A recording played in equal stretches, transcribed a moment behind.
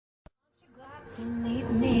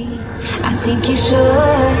I think you should.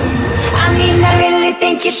 I mean, I really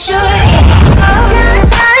think you should.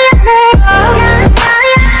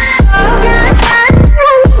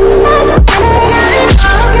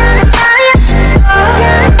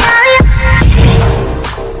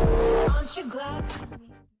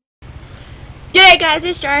 G'day guys,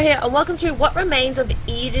 it's Jara here, and welcome to What Remains of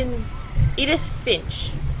Edith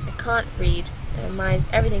Finch. I can't read, and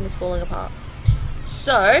everything is falling apart.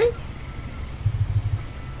 So,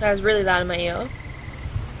 that was really loud in my ear.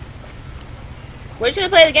 We're just gonna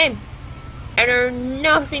play the game. I know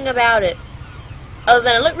nothing about it, other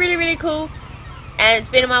than it looked really, really cool, and it's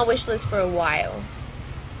been on my wish list for a while.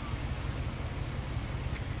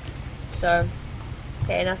 So,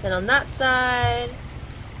 okay, nothing on that side.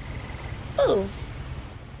 Ooh,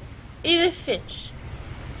 Edith Finch.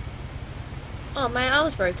 Oh, my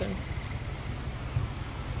arm's broken.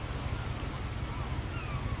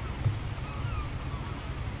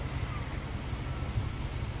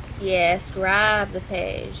 Yes, grab the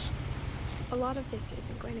page. A lot of this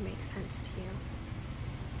isn't going to make sense to you,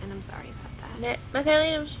 and I'm sorry about that. My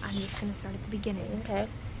family. I'm just going to start at the beginning. Okay.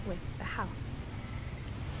 With the house.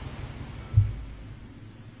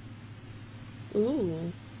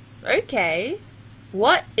 Ooh. Okay.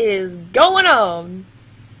 What is going on?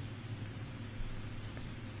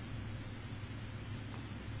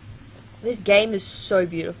 This game is so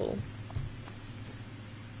beautiful.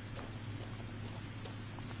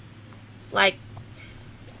 Like,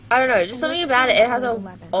 I don't know, just something about it. It has a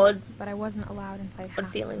 11, odd, but I wasn't allowed inside half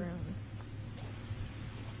feeling. the rooms.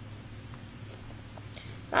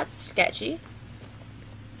 That's sketchy.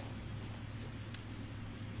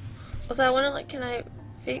 Also, I wonder, like, can I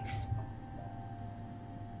fix?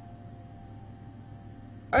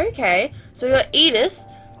 Okay, so we got Edith,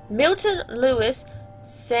 Milton, Lewis,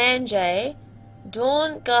 Sanjay,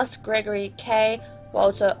 Dawn, Gus, Gregory, Kay,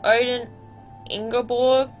 Walter, Odin,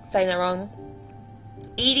 Ingeborg, saying that wrong,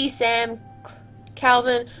 Edie, Sam,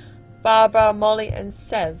 Calvin, Barbara, Molly, and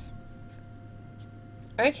Sev.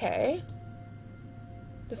 Okay.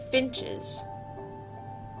 The Finches.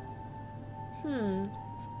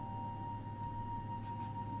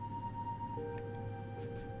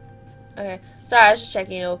 Okay, sorry, I was just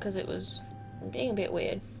checking it all because it was being a bit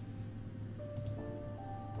weird.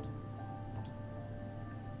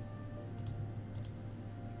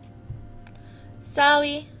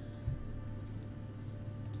 Sorry.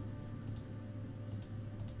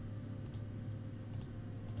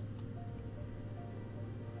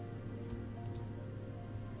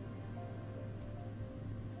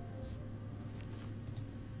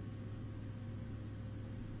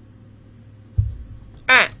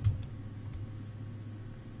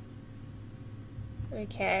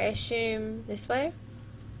 Okay, I assume this way.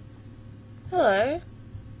 Hello.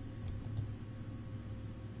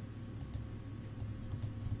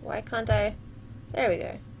 Why can't I? There we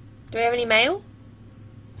go. Do we have any mail?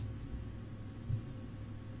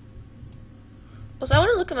 Also, I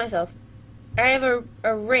want to look at myself. I have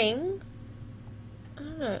a ring. I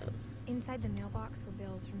don't know. Inside the mailbox were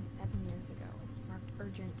bills from 7 years ago, marked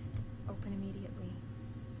urgent, open immediately.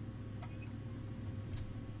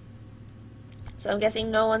 So I'm guessing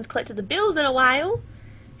no one's collected the bills in a while.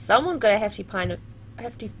 Someone's got a hefty fine to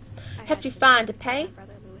pay. My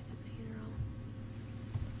brother Lewis's funeral.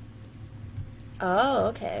 Oh,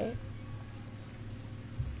 okay.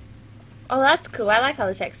 Oh, that's cool. I like how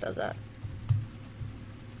the text does that.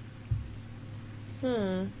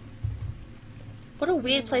 What a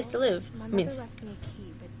weird place to live. My mother left me a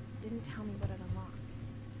key, but didn't tell me what it unlocked.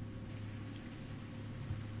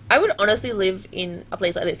 I would honestly live in a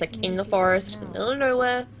place like this, like in the forest, in the middle of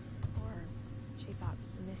nowhere. Or she thought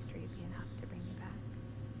the mystery would be enough to bring me back.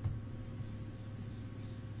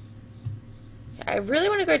 I really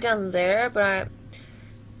want to go down there, but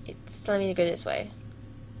it's telling me to go this way.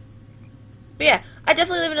 But yeah, I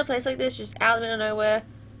definitely live in a place like this, just out in the middle of nowhere.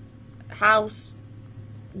 House,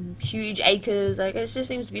 huge acres, like it just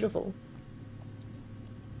seems beautiful.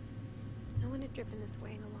 No one had driven this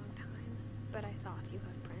way in a long time, but I saw a few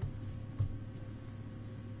hoofprints.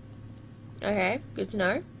 Okay, good to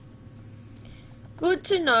know. Good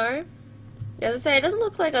to know. As I say, it doesn't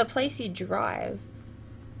look like a place you drive.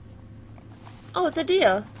 Oh, it's a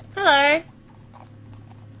deer. Hello.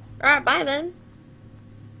 Alright, bye then.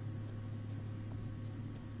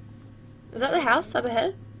 Is that the house up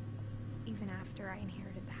ahead? Even after I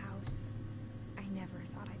inherited the house, I never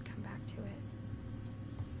thought I'd come back to it.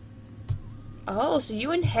 Oh, so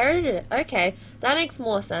you inherited it. Okay, that makes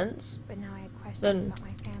more sense. But now I had questions Then, about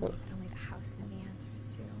my family that only the house knew the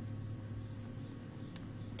answers to.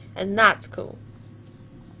 And that's cool.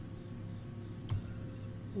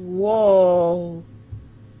 Whoa.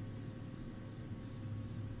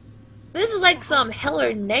 This is like some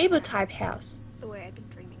Hello Neighbor type house. The way I've been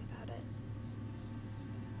dreaming about it.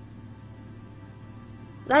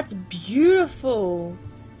 That's beautiful.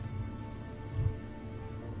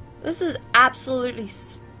 This is absolutely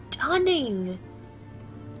stunning.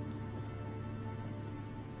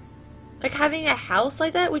 Like, having a house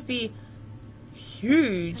like that would be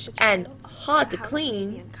huge and hard to The house made me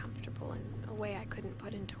clean. uncomfortable in a way I couldn't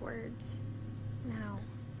put into words. Now,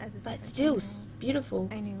 as a But second still child, beautiful.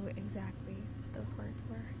 I knew exactly what those words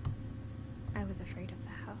were. I was afraid of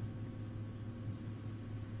the house.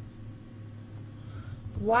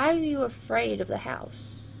 Why are you afraid of the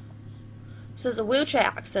house? So there's a wheelchair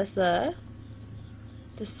access there.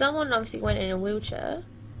 There's someone obviously went in a wheelchair.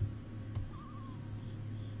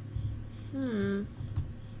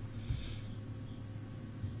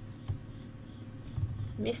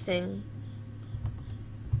 Missing.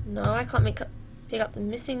 No, I can't pick up the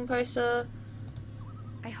missing poster.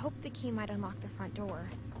 I hoped the key might unlock the front door.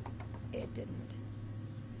 It didn't.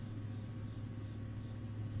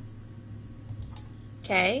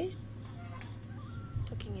 Okay.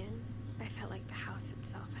 Looking in, I felt like the house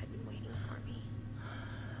itself had been waiting for me.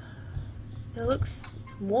 It looks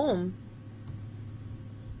warm.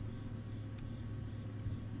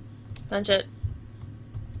 Punch it.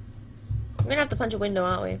 We're gonna have to punch a window,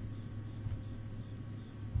 aren't we?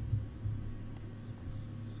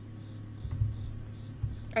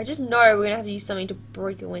 I just know we're gonna have to use something to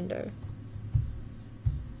break the window.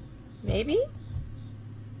 Maybe?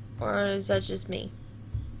 Or is that just me?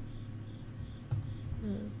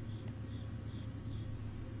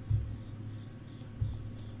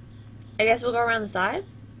 I guess we'll go around the side?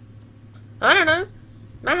 I don't know.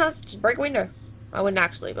 My house, just break a window. I wouldn't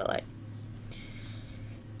actually, but like,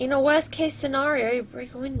 in a worst case scenario, you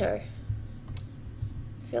break a window.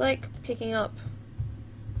 I feel like picking up.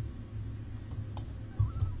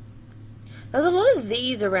 There's a lot of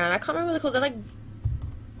these around. I can't remember what they're called.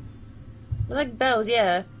 They're like bells,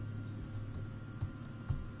 yeah.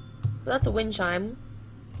 But that's a wind chime.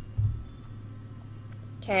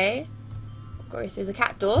 Okay. Go through the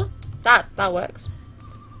cat door. That works.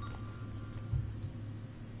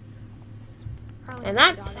 Probably And my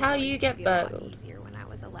that's daughter how would you used to get be a lot burgled. easier when I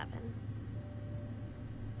was 11.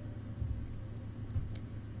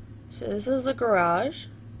 So this is the garage.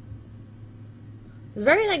 It's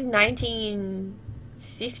very like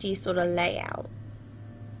 1950s sort of layout.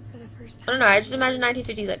 For the first time. I don't know, I just imagine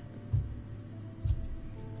 1950s like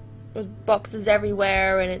with boxes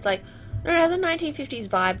everywhere, and it's like, I don't know, it has a 1950s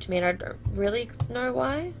vibe to me, and I don't really know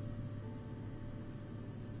why.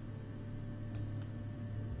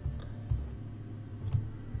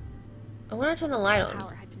 I want to turn the light The on.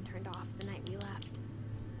 power had been turned off the night we left.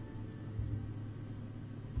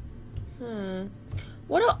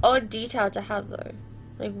 What an odd detail to have, though.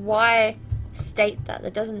 Like, why state that?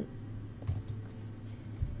 That doesn't...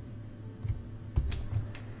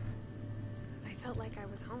 I felt like I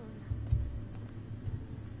was home.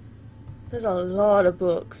 There's a lot of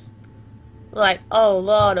books. Like, a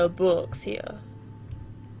lot of books here.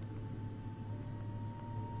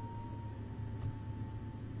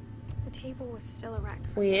 The table was still erect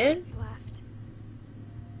from Weird. when we left.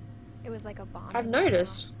 It was like a bomb. I've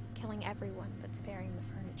noticed. Killing everyone but sparing the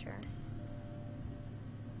furniture.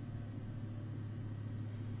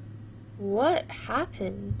 What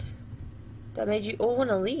happened that made you all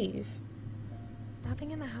want to leave?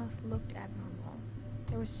 Nothing in the house looked abnormal.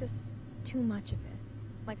 There was just too much of it.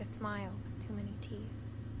 Like a smile with too many teeth.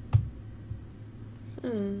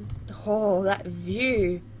 Oh, that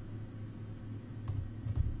view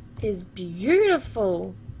is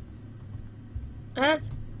beautiful.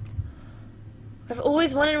 I've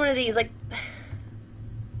always wanted one of these. Like,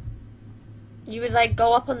 you would like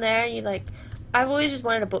go up on there and you like. I've always just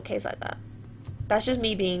wanted a bookcase like that. That's just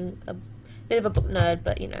me being a bit of a book nerd,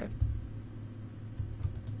 but you know.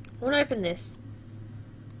 I want to open this.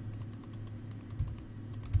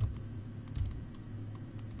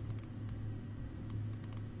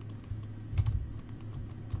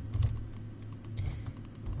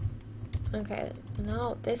 Okay,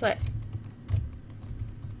 no, this way.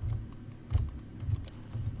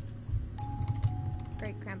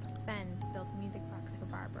 Great Grandpa Sven built a music box for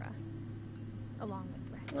Barbara, along with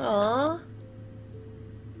the rest. Aww.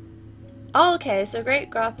 Oh, okay, so great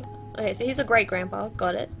grandpa. Okay, so he's a great grandpa.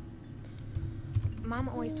 Got it. Mom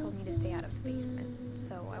always told me to stay out of the basement,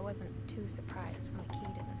 so I wasn't too surprised when the key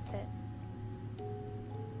didn't fit.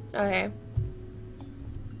 Okay.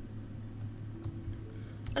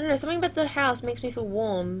 I don't know, something about the house makes me feel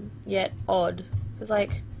warm, yet odd. It's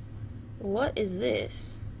like, what is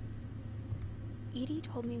this? Edie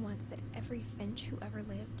told me once that every Finch who ever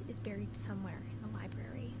lived is buried somewhere in the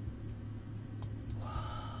library.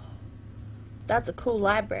 That's a cool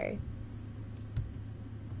library.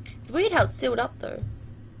 It's weird how it's sealed up though.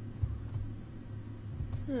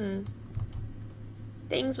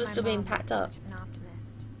 Things were still being packed up. My mom was much of an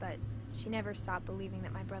optimist, but she never stopped believing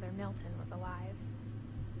that my brother Milton was alive.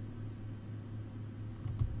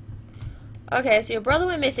 Okay, so your brother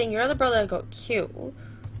went missing, your other brother got killed.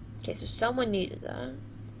 Okay, so someone needed that.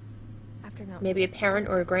 After Milton Maybe a was parent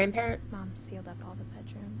killed, or a grandparent. Mom sealed up all the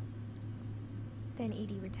bedrooms. Then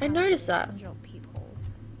Edie retaliated I noticed that. and drilled peepholes.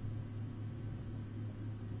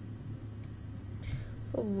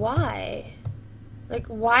 Why? Like,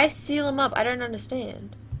 why seal them up? I don't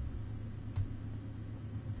understand.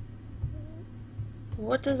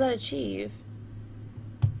 What does that achieve?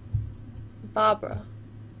 Barbara.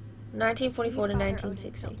 1944 to Edie's father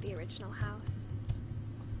 1960. Odin built the original house.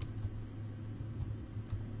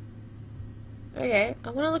 Okay, I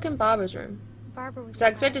want to look in Barbara's room. Barbara was So I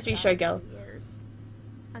expect it to be alive for showgirl. 2 years,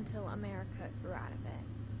 until America grew out of it.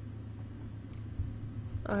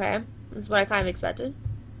 Okay, that's what I kind of expected.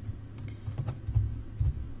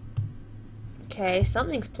 Okay,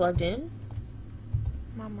 something's plugged in.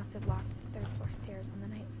 Mom must have locked the third floor stairs on the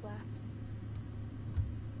night we left.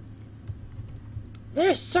 There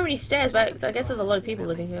are so many stairs, but I guess there's a lot of people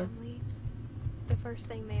living here. Family, the first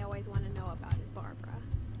thing they always want to know about is Barbara.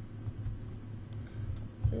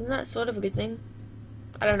 Isn't that sort of a good thing?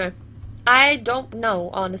 I don't know. I don't know,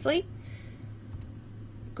 honestly.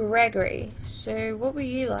 Gregory. So, what were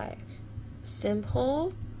you like?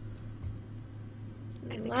 Simple?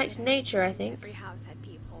 As a Liked kid, nature, I assumed think. Every house had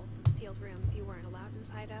peepholes and sealed rooms you weren't allowed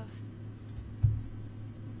inside of.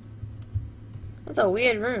 That's a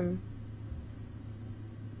weird room.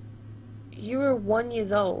 You were 1 year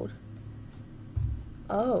old.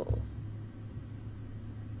 Oh.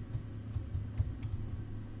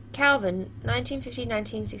 Calvin,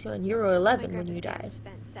 1950-1961. You were 11 when you died.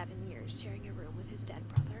 Spent 7 years sharing a room with his dead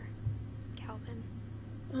brother, Calvin.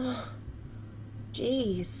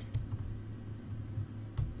 Jeez.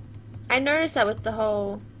 I noticed that with the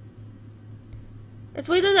whole... It's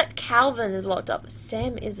weird that Calvin is locked up, but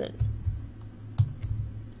Sam isn't.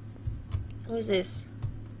 Who is this?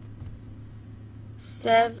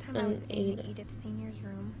 Last time I was 7, in 8. Edith Senior's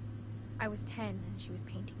room, I was 10 and she was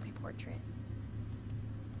painting my portrait.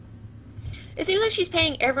 It seems like she's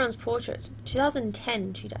painting everyone's portraits.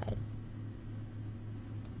 2010 she died.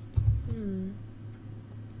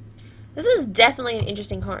 This is definitely an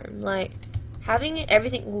interesting home. Like, having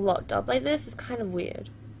everything locked up like this is kind of weird.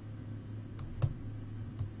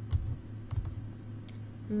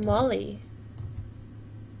 Molly.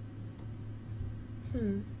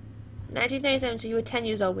 1937, so you were 10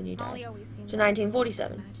 years old when you died. Molly always seemed To like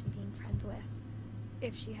 1947. someone I could imagine being friends with,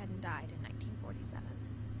 if she hadn't died in 1947.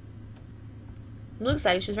 Looks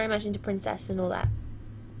like she's very much into princess and all that.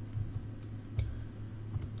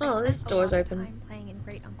 I Oh, this spent a door's lot of open. time playing in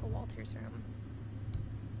Great Uncle Walter's room.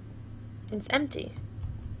 It's empty.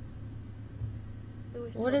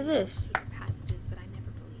 Louis What told is me there were this? secret passages, but I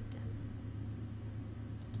never believed him.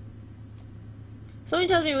 Something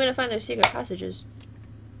tells me we're gonna find those secret passages.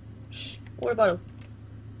 Shh, water bottle.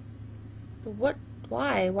 But what?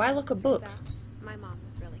 Why? Why look a book? Turns out, my mom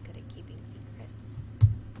was really good at keeping secrets.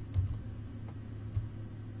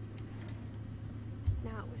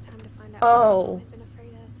 Now it was time to find out Oh. what I'd been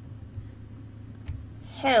afraid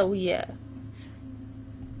of. Hell yeah.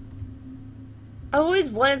 I always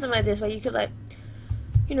wanted something like this where you could, like,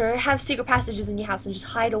 you know, have secret passages in your house and just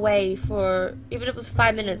hide away for, even if it was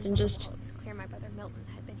 5 minutes, and just It was clear my brother Milton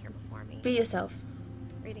had been here before me. be yourself.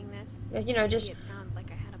 Reading this, Like, you know, just it sounds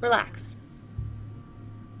like I had a relax.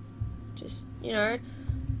 Just, you know,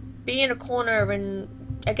 be in a corner, and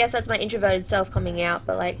I guess that's my introverted self coming out,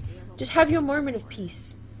 but, like, just have your moment of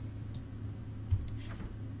peace.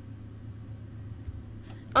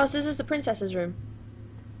 Oh, so this is the princess's room.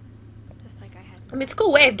 just like I had. I mean, it's a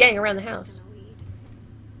cool way of getting around the house.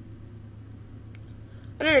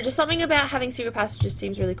 I don't know, just something about having secret passages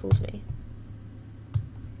seems really cool to me.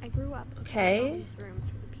 I grew up Okay. in Molly's room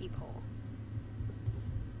through the peephole.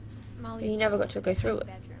 Molly's But you never got to go through it.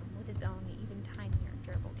 bedroom with its own even tinier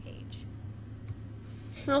gerbil cage.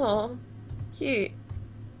 Oh, cute.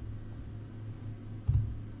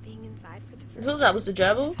 Being inside for the I first thought that was the I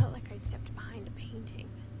gerbil. felt like I'd stepped behind a painting.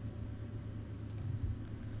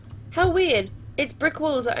 How weird. It's brick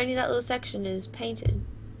walls, but only that little section is painted.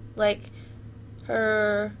 Like,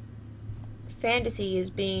 her fantasy is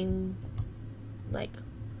being, like,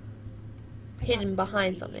 I hidden thought this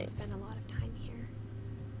behind was easy. something. I'd spent a lot of time here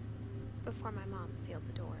before my mom sealed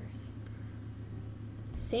the doors.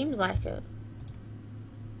 Seems like it.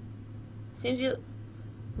 Seems you...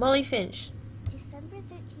 Molly Finch. December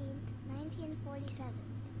 13th, 1947.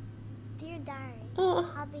 Dear Diary,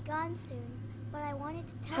 Oh. I'll be gone soon, but I wanted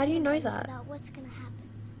to tell How do you know someone that? about what's gonna happen.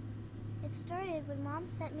 It started when Mom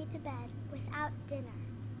sent me to bed without dinner.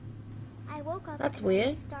 I woke up That's and I weird.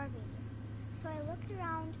 was starving, so I looked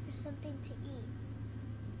around for something to eat.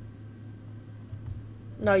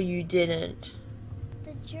 No, you didn't.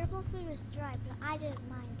 The gerbil food was dry, but I didn't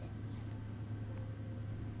mind it.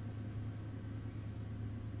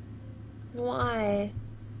 Why?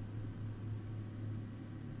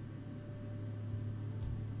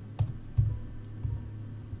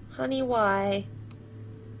 Honey, why?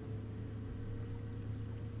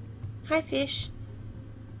 Hi, fish.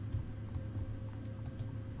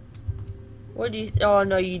 What do you... Oh,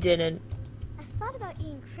 no, you didn't. I thought about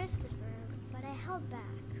eating Christopher, but I held back.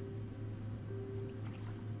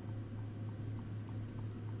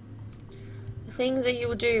 The things that you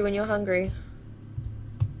will do when you're hungry.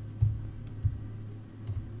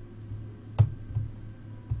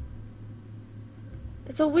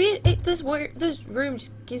 It's a weird... this room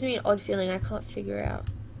just gives me an odd feeling. I can't figure out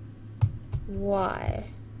why.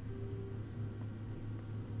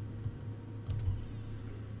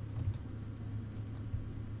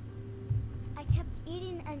 I kept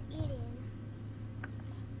eating and eating.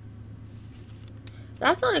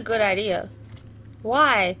 That's not a good idea.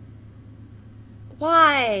 Why?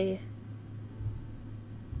 Why?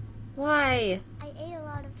 Why? I ate a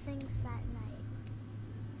lot of things that night.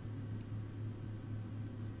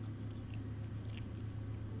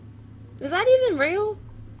 Is that even real?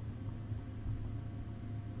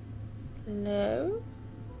 No.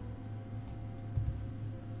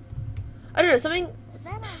 I don't know, something...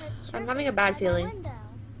 Then I heard I'm having a chirping bad by my feeling. window.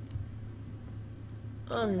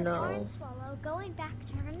 Oh It was a no. barn swallow going back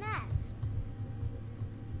to her nest.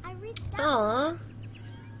 I reached out, Aww.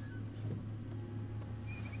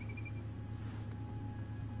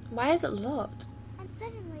 Why is it locked? and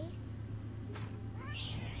suddenly,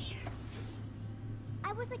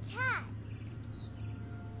 I was a cat.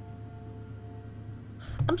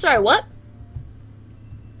 I'm sorry, what?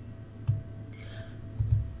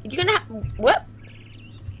 You're gonna have... What?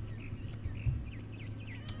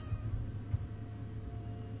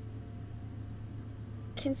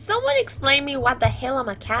 Can someone explain me why the hell I'm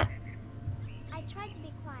a cat? I tried to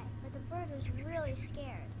be quiet, but the bird was really scared.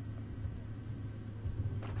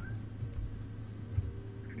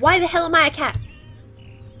 Why the hell am I a cat?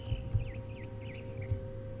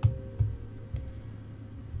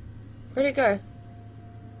 Where'd it go?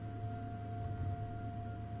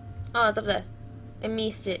 Oh, it's up there. I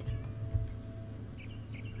missed it.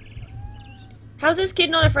 How's this kid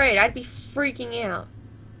not afraid? I'd be freaking out.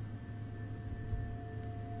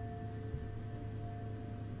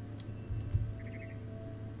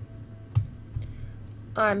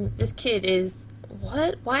 This kid is...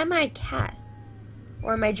 What? Why am I a cat?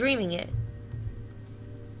 Or am I dreaming it?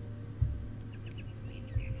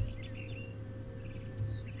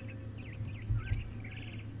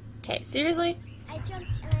 Okay, seriously? I jumped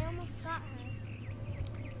and I almost got her.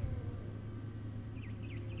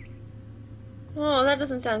 Oh, that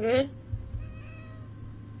doesn't sound good.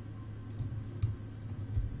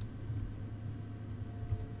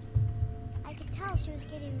 I could tell she was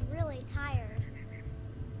getting really tired.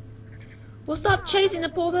 Well, stop chasing the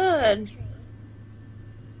poor bird.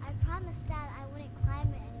 I promised Dad I wouldn't climb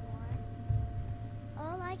it anymore.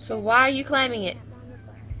 All I So cared why are about you was climbing looking it? at Mama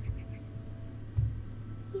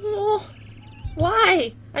Bird. Oh,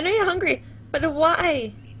 why? I know you're hungry, but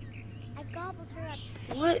why? I gobbled her up.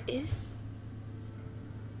 What is...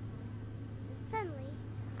 And suddenly,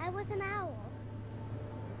 I was an owl.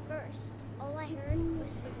 First, all I heard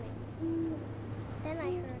was the wind. Then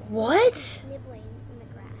I heard What? nibbling in the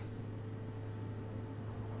grass.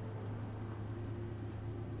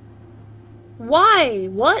 Why?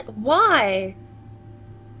 What? Why?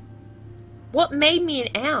 What made me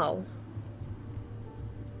an owl?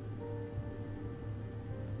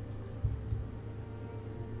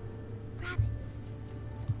 Rabbits.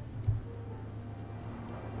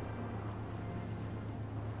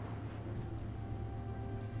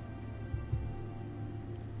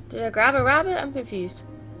 Did I grab a rabbit? I'm confused.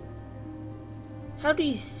 How do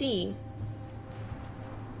you see?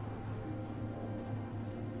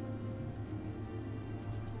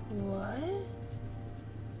 What?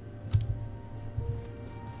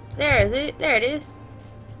 There is it. There it is.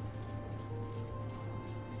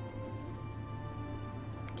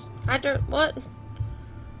 I don't... What?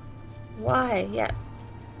 Why? Yeah.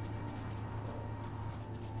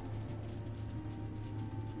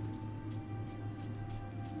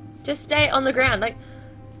 Just stay on the ground. Like,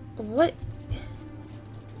 what?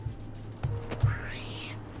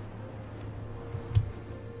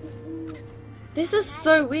 This is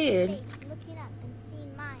so weird. Face, looking up and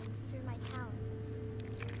seeing mine through my talons.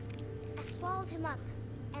 I swallowed him up,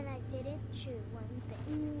 and I didn't chew one bit.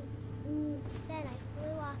 Then I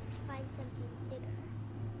flew off to find something bigger.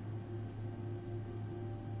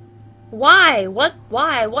 Why? What?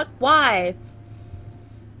 Why? What? Why?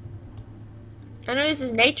 I know this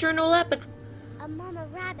is nature and all that, but A mama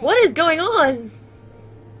rabbit. what is going on?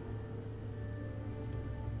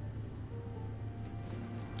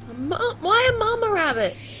 Why a mama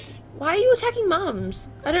rabbit? Why are you attacking mums?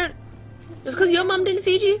 I don't... Just because your mum didn't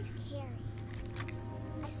feed you? To carry.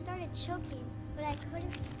 I started choking, but I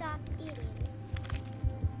couldn't stop eating.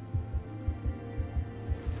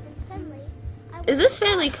 And suddenly, I Is this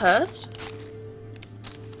family cursed?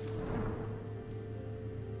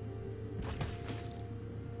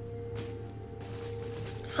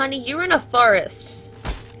 Honey, you're in a forest.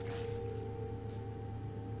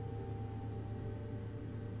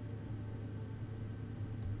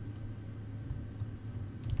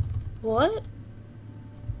 What?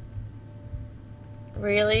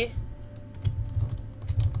 Really?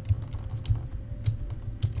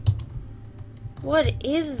 What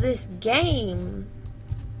is this game?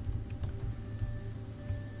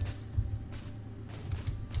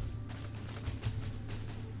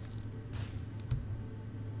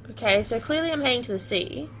 Okay, so clearly I'm heading to the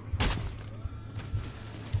sea.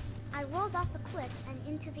 I rolled off the cliff and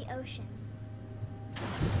into the ocean.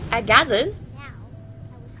 I gathered. Now,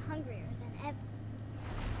 I was hungrier than ever.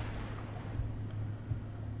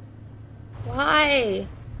 Why?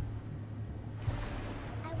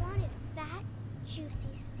 I wanted fat, juicy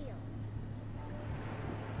seals.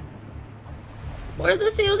 What did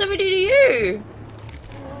the seals ever do to you?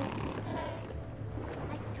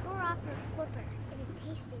 I tore off her flipper, and it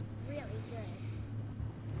tasted really good.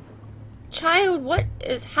 Child, what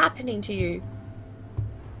is happening to you?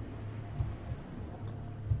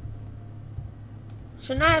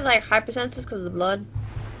 Shouldn't I have like hypersenses because of the blood?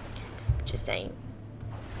 Just saying.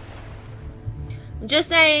 I'm just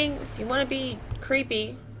saying, if you want to be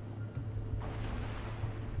creepy.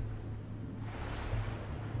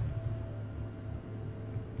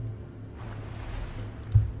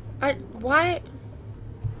 Why?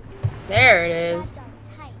 There it is. Grabbed on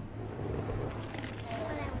tight.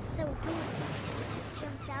 When I was so hungry, I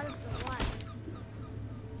jumped out of the water.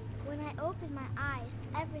 When I opened my eyes,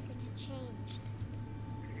 everything had changed.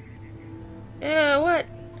 Ew, what?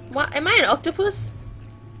 What? Am I an octopus?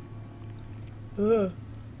 Ugh.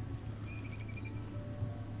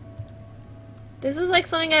 This is like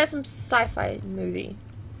something out of some sci-fi movie.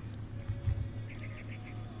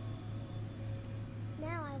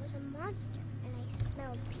 Now I was a monster, and I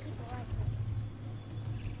smelled people everywhere.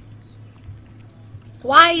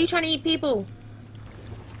 Why are you trying to eat people?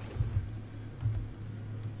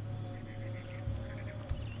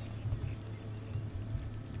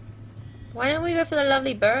 Why don't we go for the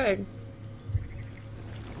lovely bird?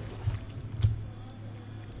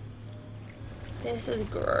 This is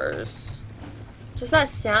gross. Just that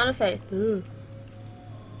sound effect. Ugh.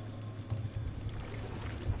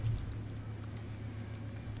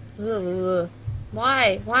 Ugh.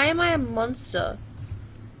 Why? Why am I a monster?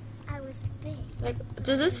 I was big, Like,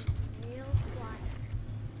 does this... real water.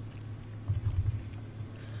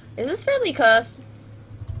 Is this family cursed?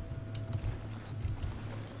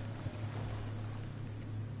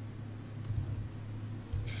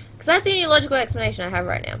 Because that's the only logical explanation I have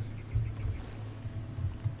right now.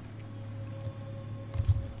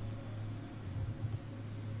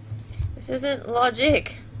 This isn't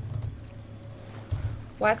logic.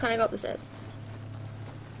 Why can't I go up the stairs?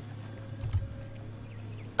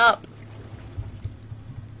 Up.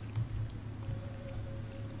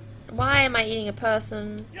 Why am I eating a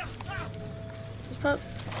person?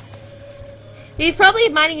 He's probably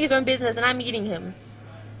minding his own business and I'm eating him.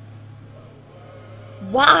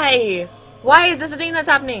 Why? Why is this a thing that's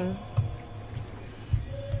happening?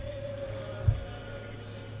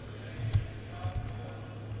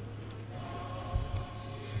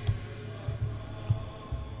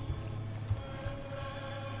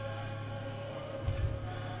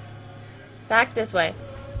 Back this way.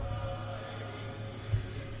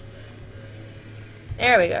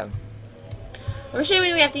 There we go. I'm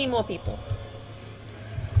assuming we have to eat more people.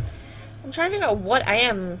 I'm trying to figure out what I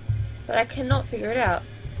am, but I cannot figure it out.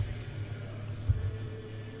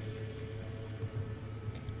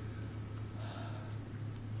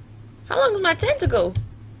 How long is my tentacle?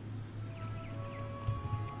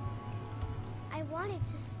 I wanted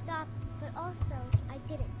to stop, but also I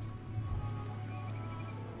didn't.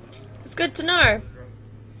 It's good to know.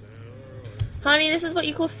 Honey, this is what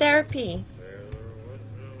you call therapy.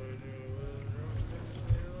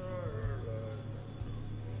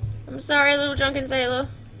 I'm sorry, little drunken sailor.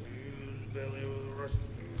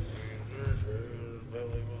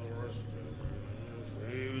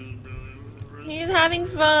 He's having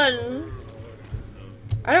fun.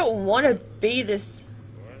 I don't want to be this.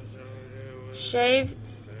 Shave.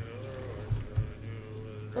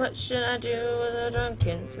 What should I do with a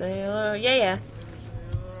drunken sailor? Yeah.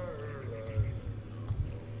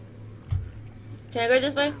 Can I go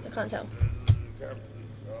this way? I can't tell.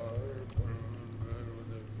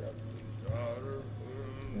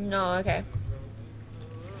 No, okay.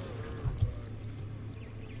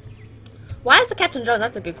 Why is the captain drunk?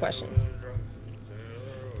 That's a good question.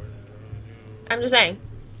 I'm just saying.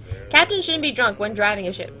 Captain shouldn't be drunk when driving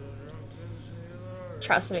a ship.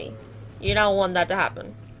 Trust me. You don't want that to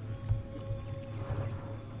happen.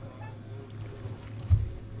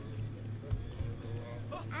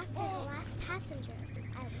 After the last passenger,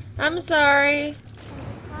 I was I'm sorry. and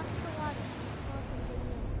across the water and swallowed something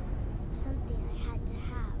new. Something I had to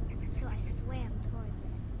have, so I swam towards it.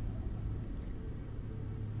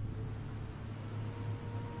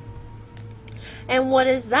 And what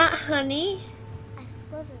is that, honey? I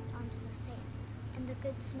slithered onto the sand, and the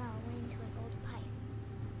good smell went into an old pipe.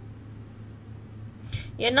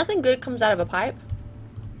 Yeah, nothing good comes out of a pipe.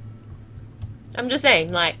 I'm just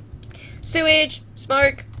saying, like, sewage,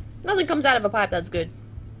 smoke, nothing comes out of a pipe that's good.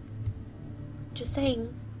 Just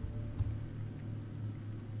saying.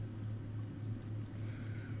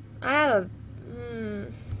 I have a...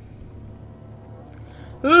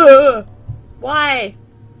 Ugh! Why?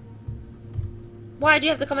 Why do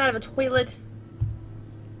you have to come out of a toilet?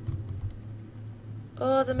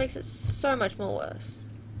 Oh, that makes it so much more worse.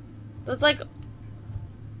 That's like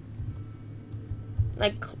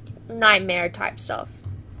nightmare type stuff.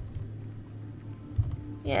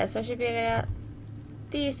 Yeah, so I should be able to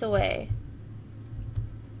get this away.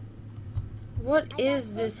 What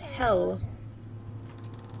is this hell?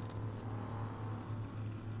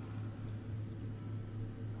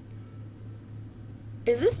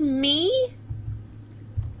 Is this me?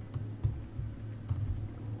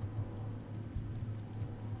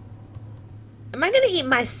 Am I gonna eat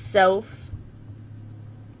myself?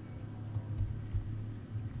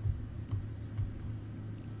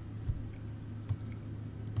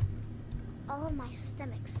 All of my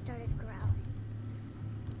stomach started growling.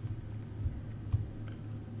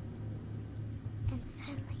 And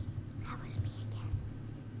suddenly, I was me again.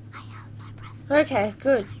 I held my breath. Okay,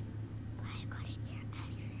 good. But I couldn't hear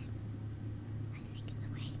anything. I think it's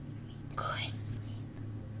waiting for me to Good. fall asleep.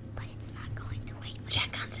 But it's not going to wait.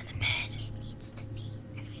 Check onto the bed. It needs to be,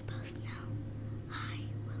 and we both know I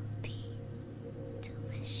will be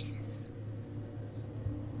delicious.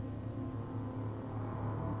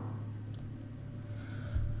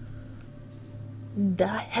 The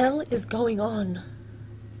hell is going on?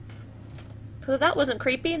 Because if that wasn't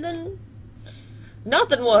creepy, then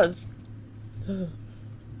nothing was. Her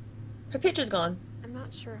picture's gone. I'm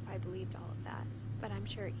not sure if I believed all of that, but I'm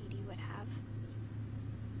sure Edie would have.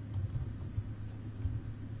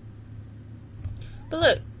 But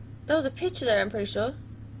look, there was a picture there, I'm pretty sure.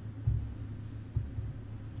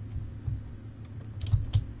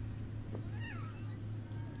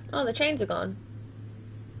 Oh, the chains are gone.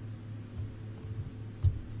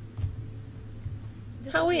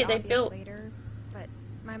 This How will be weird, they obvious built later, but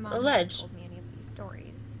my mom a never ledge. told me any of these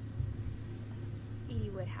stories. Edie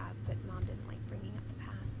would have, but Mom didn't like bringing up the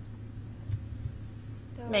past.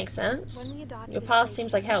 Though, Makes sense. when we adopted Your his past baby,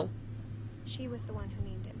 seems like hell. She was the one who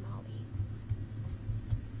named it Molly.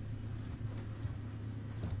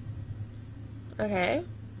 Okay.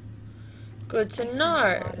 Good I to spent a know.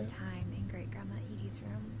 lot of time in Great Grandma Edie's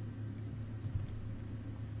room.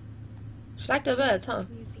 She liked her birds, huh?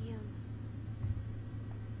 Museum.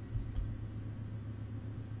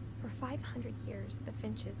 For 500 years, the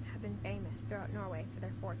Finches have been famous throughout Norway for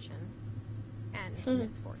their fortune and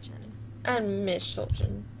misfortune. And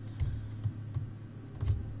misfortune.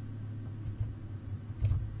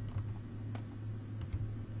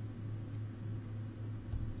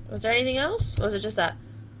 Was there anything else? Or was it just that?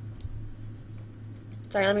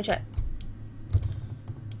 Sorry, let me check.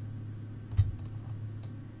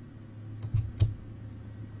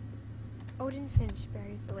 Odin Finch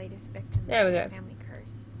buries the latest victim There we of the go. family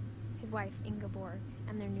curse. His wife Ingeborg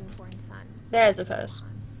and their newborn son. There's a curse.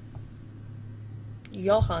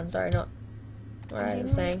 Johan. Johan, sorry, not what On I January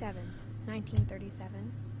was saying. 7th,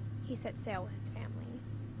 1937, he set sail with his family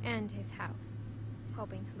and his house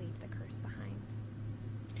hoping to leave the curse behind.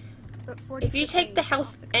 But If you 46 take the days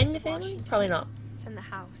house off the and coast the of family, Washington, probably not. send the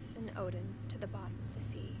house and Odin to the bottom of the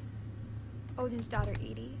sea. Odin's daughter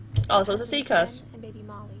Edie, Oh, so it's a sea husband curse. Sven, and baby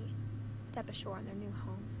Molly step ashore on their new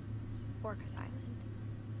home, Orcas Island.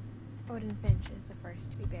 Odin Finch is the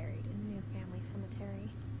first to be buried in the new family cemetery.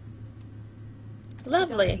 His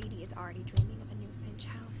Lovely. daughter Edie is already dreaming of a new Finch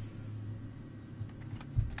house.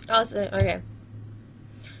 Oh, so, okay.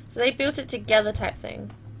 So they built it together type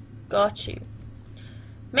thing. Got you.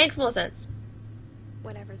 Makes more sense.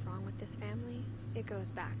 Whatever's wrong with this family, it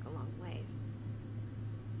goes back a long ways.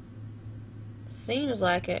 Seems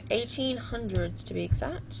like it. 1800s to be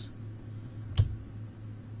exact.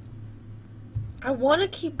 I want to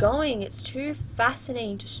keep going. It's too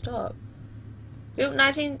fascinating to stop. Built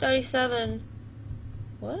 1937.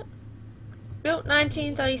 What? Built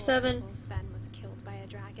 1937. Sven was killed by a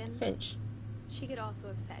dragon. Finch. She could also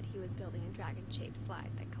have said he was building a dragon-shaped slide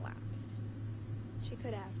that collapsed. She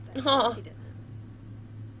could have, but Aw. she didn't.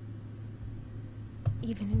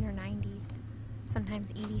 Even in her 90s, sometimes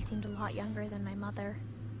Edie seemed a lot younger than my mother.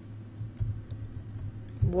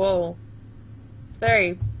 Whoa. It's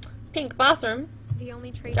very pink bathroom. The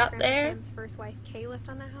only trace Got Grandpa there. Sam's first wife Kay left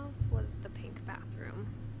on the house was the pink bathroom.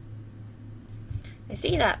 I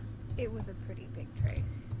see that. It was a pretty big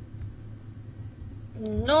trace.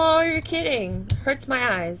 No, you're kidding. Hurts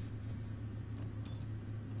my eyes.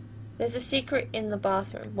 There's a secret in the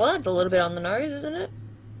bathroom. Well, that's a little bit on the nose, isn't it?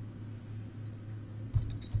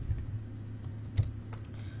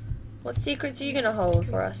 What secrets are you gonna hold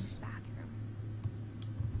for us? Bathroom.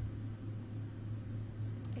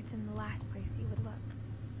 It's in the last place you would look.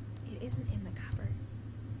 It isn't in the cupboard.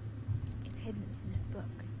 It's hidden in this book.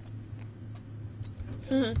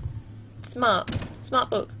 Smart. Smart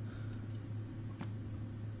book.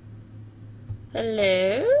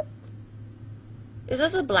 Hello? Is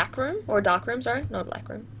this a black room? Or a dark room, sorry? Not a black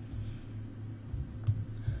room.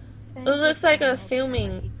 Sven It looks like a old camera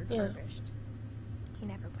filming- he'd yeah. refurbished. He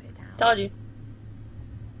never put it down. Told you.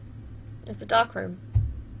 It's a dark room.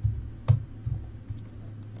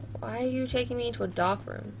 Why are you taking me into a dark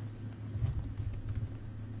room?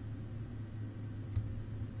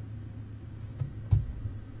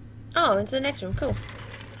 Oh, into the next room. Cool.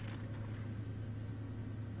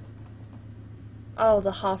 Oh,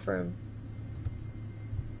 the half room.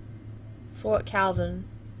 Fort Calvin.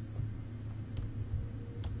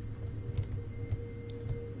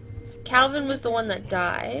 So Calvin was the one that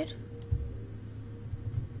died.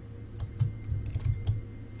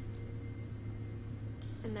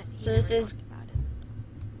 And that he So this never is- talked about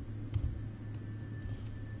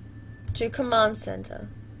it. To command center.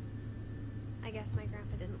 I guess my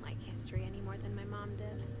grandpa didn't like history any more than my mom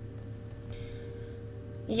did.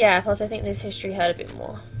 Yeah, plus I think this history hurt a bit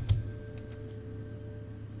more.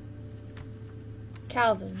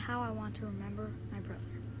 Calvin. How I Want to Remember My Brother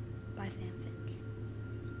by Sam Finch.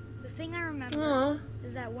 The thing I remember Aw.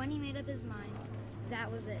 is that when he made up his mind, that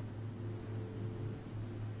was it.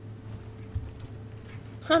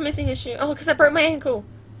 I'm missing a shoe. Oh, because I broke my ankle.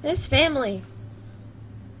 There's family.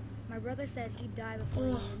 My brother said he'd die before he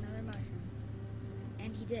Ugh. ate another mushroom.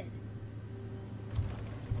 And he did.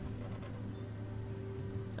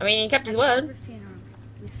 I mean, he kept his At word. the funeral,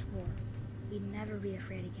 we swore we'd never be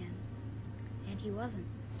afraid again. And he wasn't.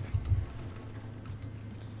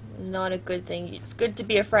 It's not a good thing. It's good to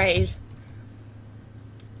be afraid.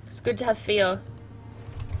 It's good to have fear.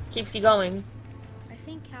 Keeps you going. I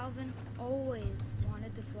think Calvin always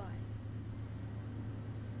wanted to fly.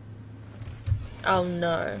 Oh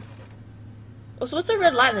no. Also, what's the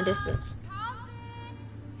red light in the distance?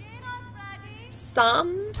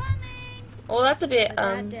 Some? Oh, that's a bit,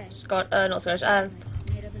 That day. not Scottish,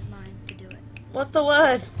 He made up his mind to do it. what's the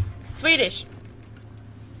word? Swedish.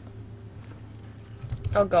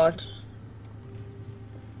 Oh god.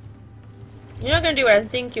 You're not gonna do what I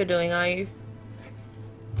think you're doing, are you?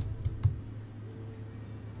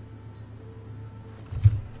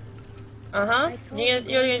 Uh-huh. I told You're him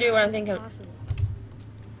gonna do what I'm it was thinking. impossible.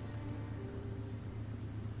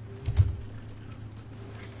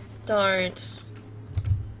 Don't.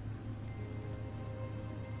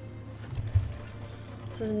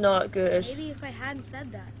 This is not good. Maybe if I hadn't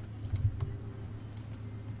said that.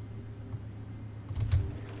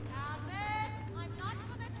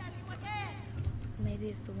 Maybe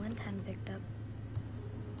if the wind hadn't picked up,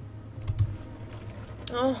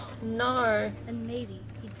 Oh, no. then maybe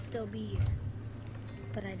he'd still be here.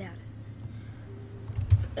 But I doubt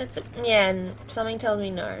it. Yeah, and something tells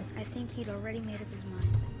me no. I think he'd already made up his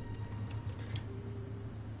mind.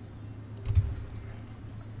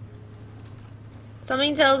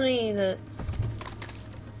 Something tells me that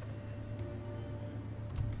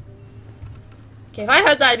Okay, if I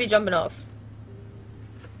heard that, I'd be jumping off.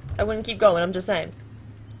 I wouldn't keep going, I'm just saying.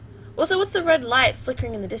 Also, what's the red light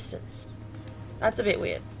flickering in the distance? That's a bit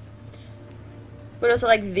weird. But also,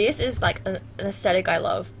 like, this is like an aesthetic I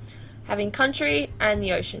love. Having country and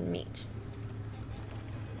the ocean meet.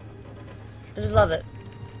 I just love it.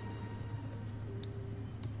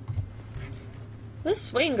 This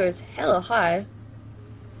swing goes hella high.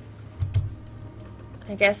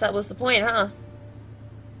 I guess that was the point, huh?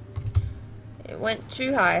 It went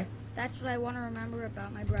too high. That's what I want to remember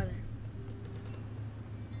about my brother.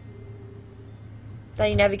 That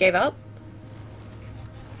he never gave up?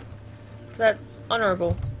 Because that's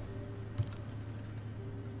honorable.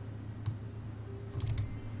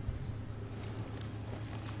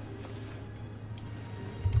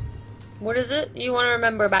 What is it you want to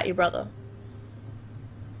remember about your brother?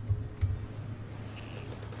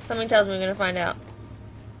 Something tells me we're going to find out.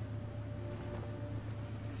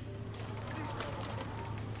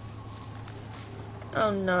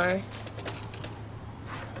 Oh no.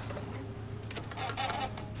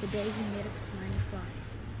 The day he made up his mind to fly.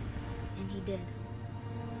 And he did.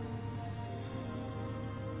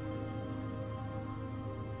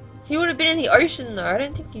 He would have been in the ocean though. I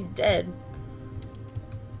don't think he's dead.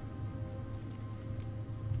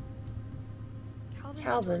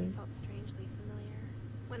 Calvin. Story felt strangely familiar.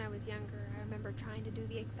 When I was younger, I remember trying to do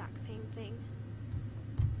the exact same thing.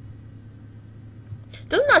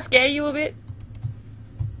 Doesn't that scare you a bit?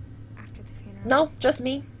 After the funeral, No, just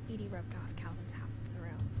me. Edie roped off Calvin's half of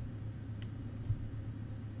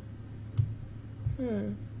the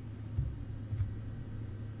room.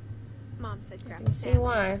 Mom said can Grandpa see Sam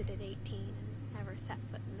why. enlisted at 18 and never set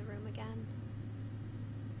foot in the room again.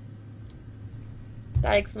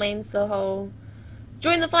 That explains the whole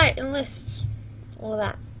join the fight, enlist, all of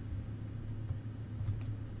that.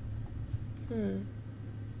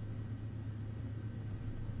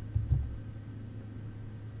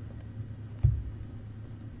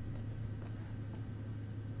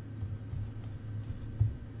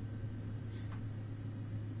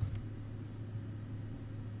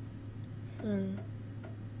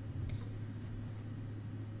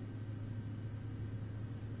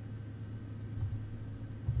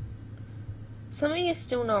 Something is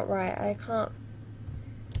still not right. I can't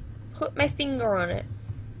put my finger on it.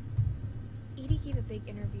 Edie gave a big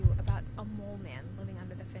interview about a mole man living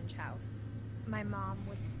under the Finch house. My mom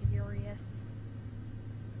was furious.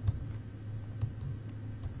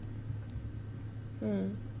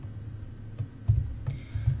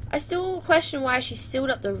 I still question why she sealed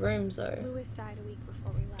up the rooms though. Lewis died a week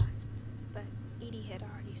before we left, but Edie had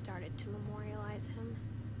already started to memorialize him.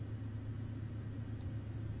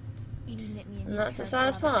 Edie knit me a And new that's the pair of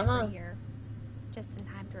saddest gloves part, every huh? year, just in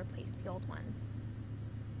time to replace the old ones.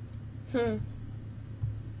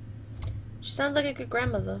 She sounds like a good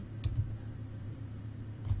grandmother.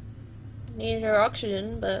 Needed her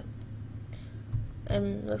oxygen, but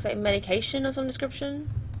looks like medication of some description.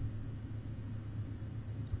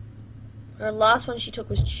 Her last one she took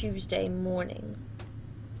was Tuesday morning.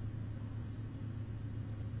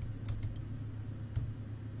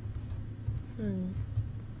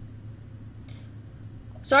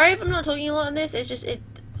 Sorry if I'm not talking a lot on this. It's just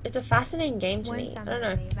it's a fascinating game to One me. I summer don't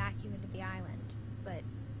know. they evacuated the island, but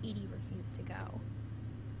Edie refused to go.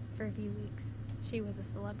 For a few weeks, she was a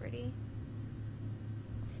celebrity.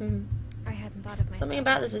 I hadn't thought of myself Something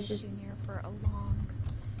about as this is a just junior for a long,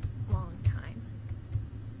 long time.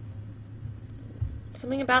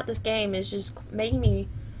 something about this game is just making me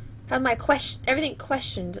have my everything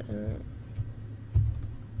questioned. And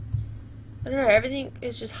I don't know, everything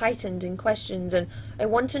is just heightened in questions, and I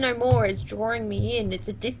want to know more. It's drawing me in. It's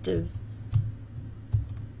addictive.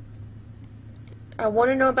 I want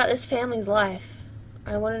to know about this family's life.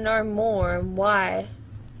 I want to know more and why.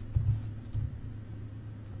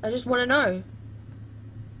 I just want to know.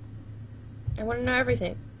 I want to know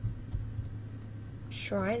everything.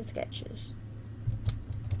 Shrine sketches.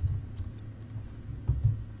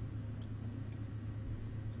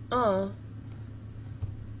 Oh.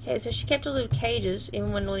 Okay, so she kept all the cages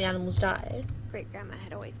even when all the animals died. Great-grandma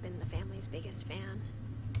had always been the family's biggest fan.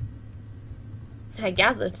 I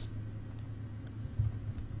gathered.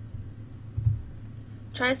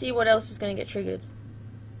 Trying to see what else is going to get triggered.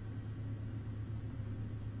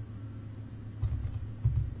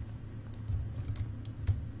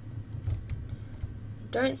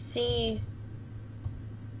 Don't see.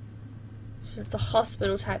 So it's a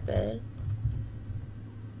hospital type bed.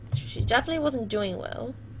 She definitely wasn't doing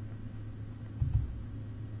well.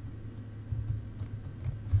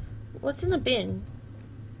 What's in the bin?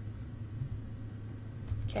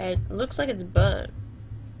 Okay, it looks like it's burnt.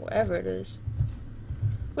 Whatever it is.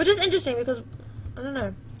 Which is interesting because, I don't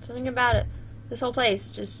know, something about it. This whole place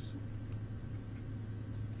just,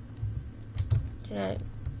 you know,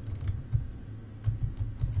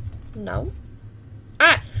 no.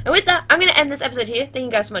 Alright, and with that, I'm going to end this episode here. Thank you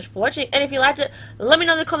guys so much for watching, and if you liked it, let me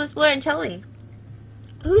know in the comments below and tell me.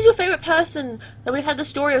 Who's your favourite person that we've had the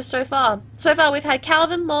story of so far? So far we've had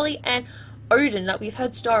Calvin, Molly, and Odin that we've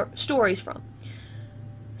heard stories from.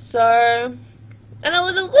 So, and a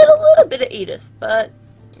little bit of Edith, but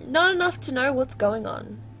not enough to know what's going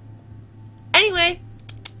on. Anyway,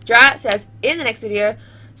 Drat says in the next video,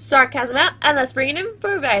 sarcasm out, and let's bring it in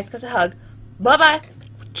for a base, cause a hug. Bye bye.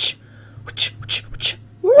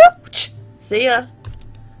 See ya.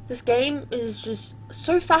 This game is just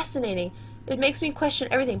so fascinating. It makes me question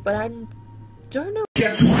everything, but I don't know.